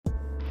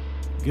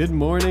Good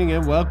morning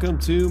and welcome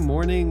to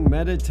Morning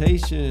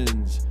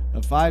Meditations,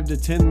 a 5 to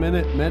 10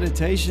 minute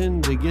meditation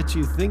to get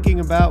you thinking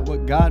about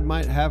what God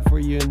might have for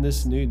you in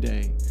this new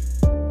day.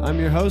 I'm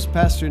your host,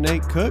 Pastor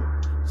Nate Cook,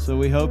 so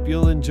we hope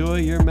you'll enjoy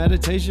your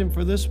meditation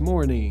for this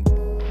morning.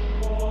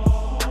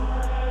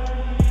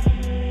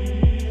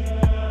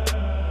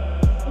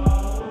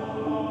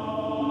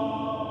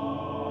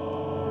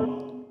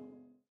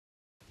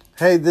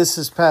 Hey, this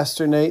is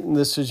Pastor Nate, and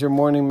this is your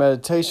morning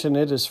meditation.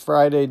 It is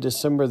Friday,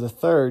 December the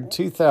 3rd,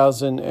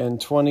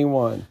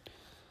 2021.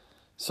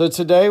 So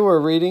today we're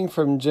reading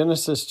from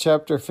Genesis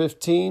chapter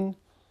 15,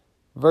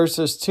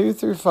 verses 2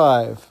 through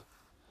 5.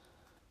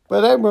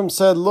 But Abram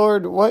said,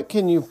 "Lord, what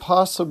can you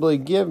possibly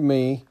give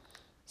me,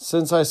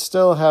 since I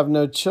still have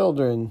no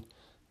children?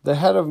 The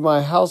head of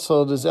my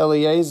household is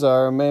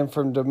Eleazar, a man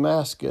from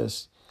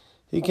Damascus."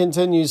 He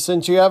continues,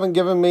 "Since you haven't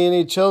given me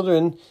any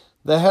children,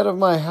 the head of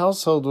my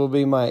household will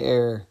be my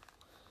heir."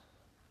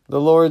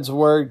 The Lord's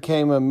word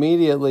came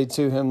immediately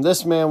to him.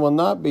 "This man will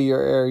not be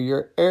your heir.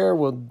 Your heir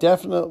will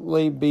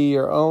definitely be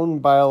your own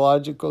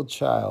biological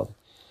child."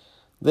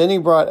 Then he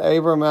brought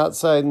Abram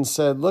outside and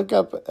said, "Look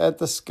up at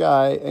the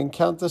sky and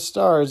count the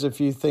stars if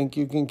you think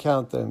you can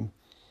count them."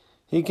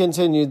 He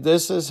continued,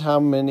 "This is how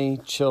many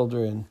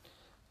children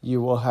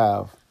you will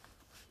have."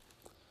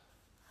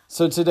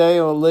 So today,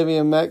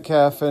 Olivia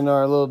Metcalf in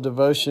our little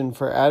devotion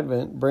for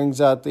Advent brings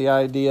out the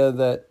idea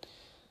that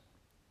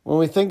when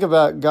we think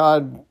about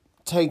God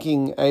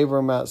taking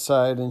Abram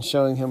outside and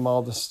showing him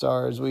all the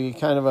stars, we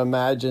kind of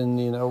imagine,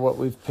 what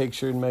we've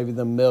pictured, maybe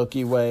the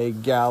Milky Way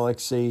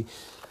galaxy.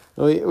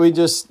 We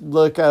just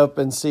look up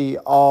and see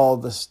all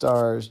the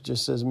stars,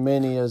 just as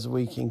many as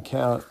we can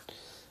count.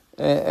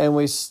 And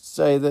we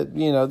say that,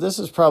 this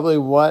is probably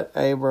what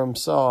Abram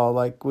saw,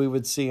 like we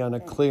would see on a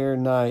clear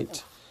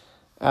night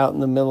out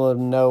in the middle of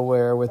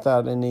nowhere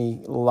without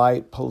any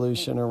light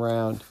pollution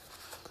around.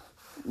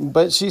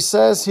 But she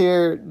says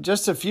here,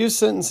 just a few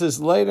sentences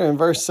later in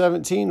verse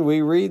 17,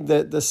 we read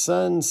that the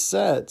sun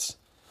sets.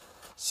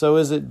 So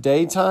is it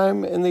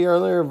daytime in the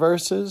earlier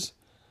verses?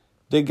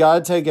 Did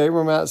God take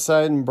Abram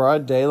outside in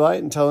broad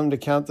daylight and tell him to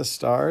count the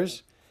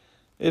stars?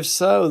 If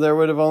so, there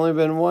would have only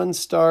been one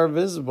star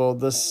visible,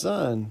 the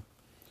sun.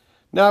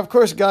 Now, of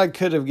course, God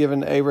could have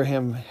given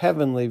Abraham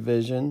heavenly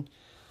vision.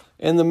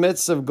 In the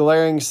midst of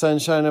glaring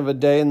sunshine of a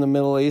day in the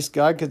Middle East,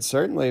 God could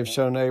certainly have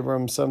shown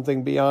Abram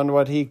something beyond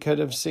what he could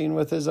have seen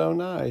with his own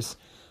eyes.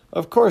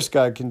 Of course,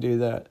 God can do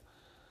that.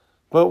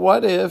 But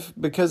what if,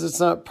 because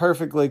it's not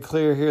perfectly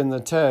clear here in the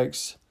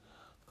text,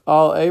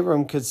 all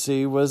Abram could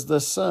see was the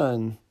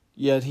sun,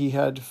 yet he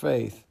had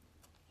faith?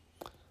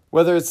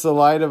 Whether it's the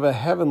light of a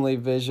heavenly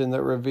vision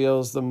that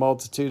reveals the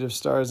multitude of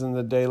stars in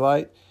the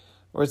daylight,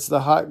 or it's the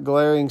hot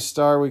glaring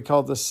star we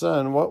call the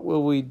sun, what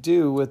will we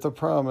do with the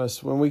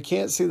promise? When we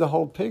can't see the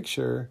whole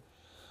picture,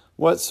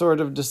 what sort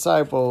of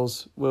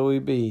disciples will we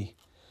be?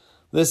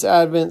 This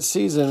Advent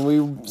season,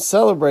 we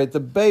celebrate the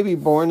baby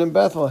born in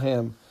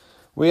Bethlehem.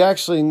 We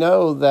actually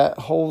know that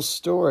whole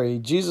story.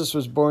 Jesus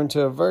was born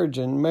to a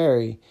virgin,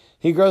 Mary.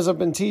 He grows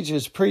up and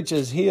teaches,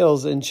 preaches,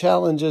 heals, and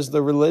challenges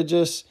the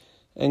religious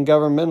and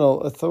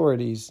governmental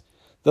authorities.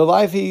 The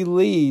life he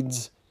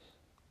lives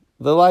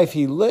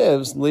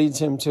leads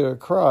him to a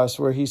cross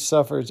where he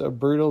suffers a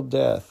brutal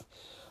death.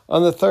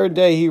 On the third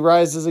day, he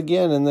rises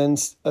again and then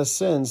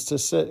ascends to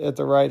sit at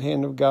the right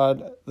hand of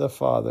God the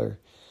Father.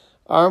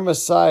 Our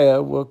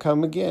Messiah will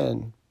come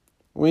again.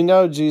 We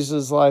know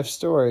Jesus' life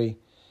story,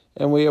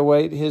 and we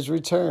await his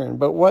return.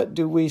 But what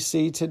do we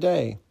see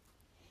today?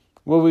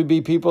 Will we be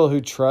people who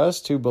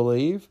trust, who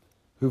believe,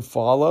 who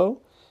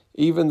follow,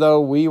 even though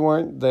we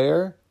weren't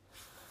there?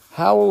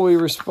 How will we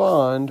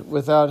respond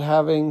without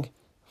having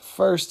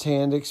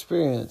first-hand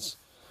experience?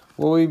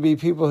 Will we be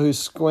people who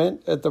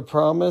squint at the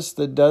promise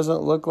that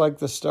doesn't look like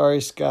the starry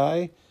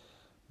sky,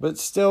 but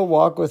still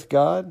walk with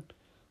God?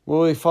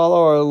 Will we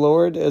follow our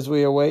Lord as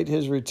we await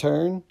his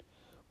return?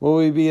 Will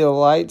we be a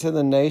light to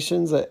the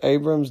nations that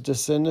Abram's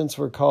descendants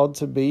were called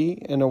to be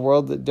in a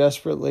world that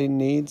desperately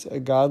needs a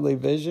godly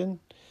vision?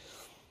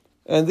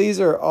 And these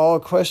are all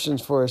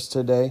questions for us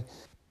today.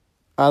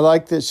 I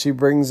like that she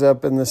brings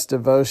up in this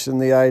devotion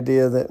the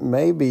idea that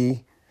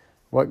maybe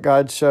what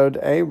God showed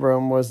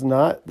Abram was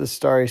not the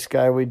starry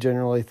sky we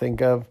generally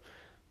think of,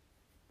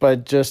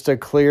 but just a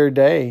clear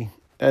day.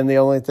 And the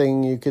only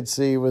thing you could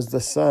see was the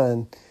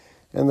sun.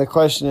 And the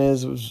question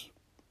is,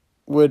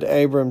 would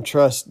Abram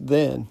trust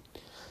then?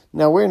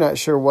 Now, we're not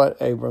sure what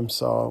Abram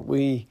saw.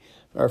 We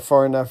are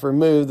far enough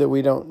removed that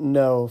we don't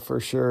know for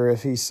sure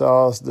if he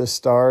saw the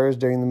stars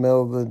during the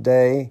middle of the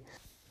day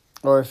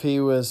or if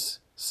he was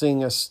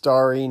seeing a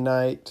starry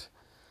night,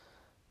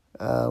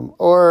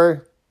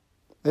 or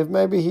if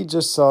maybe he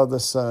just saw the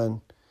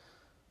sun.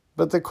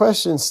 But the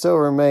question still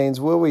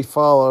remains, will we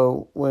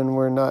follow when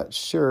we're not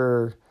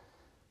sure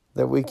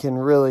that we can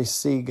really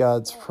see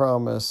God's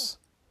promise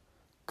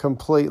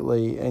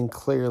completely and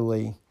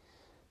clearly?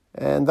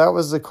 And that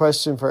was the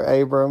question for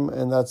Abram,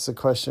 and that's the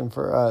question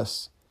for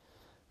us.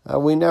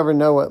 We never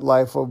know what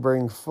life will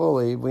bring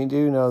fully. We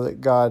do know that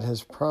God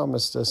has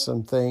promised us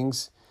some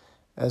things,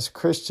 as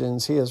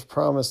Christians, He has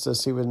promised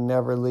us He would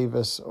never leave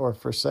us or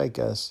forsake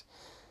us.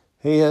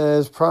 He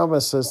has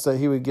promised us that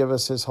He would give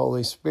us His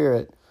Holy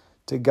Spirit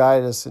to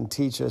guide us and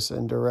teach us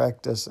and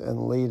direct us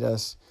and lead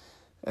us.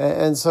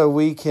 And so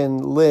we can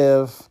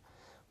live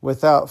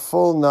without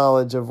full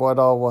knowledge of what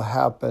all will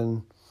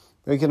happen.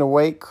 We can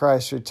await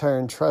Christ's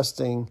return,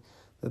 trusting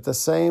that the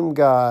same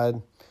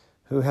God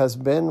who has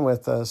been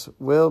with us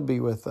will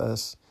be with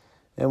us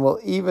and will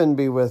even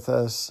be with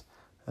us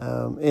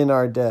in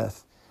our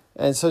death.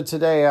 And so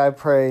today I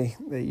pray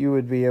that you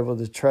would be able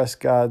to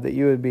trust God, that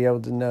you would be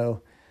able to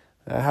know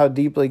how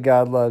deeply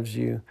God loves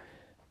you,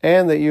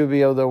 and that you would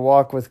be able to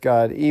walk with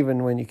God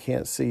even when you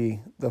can't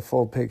see the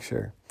full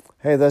picture.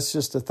 Hey, that's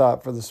just a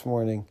thought for this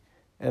morning,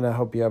 and I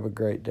hope you have a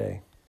great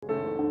day.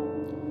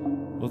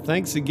 Well,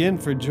 thanks again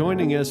for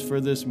joining us for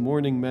this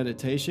morning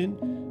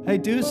meditation. Hey,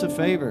 do us a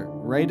favor,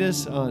 rate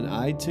us on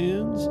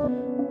iTunes,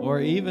 or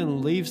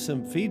even leave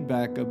some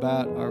feedback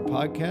about our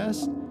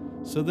podcast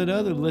so that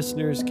other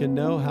listeners can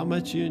know how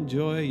much you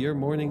enjoy your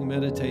morning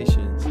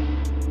meditations.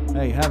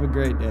 Hey, have a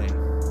great day.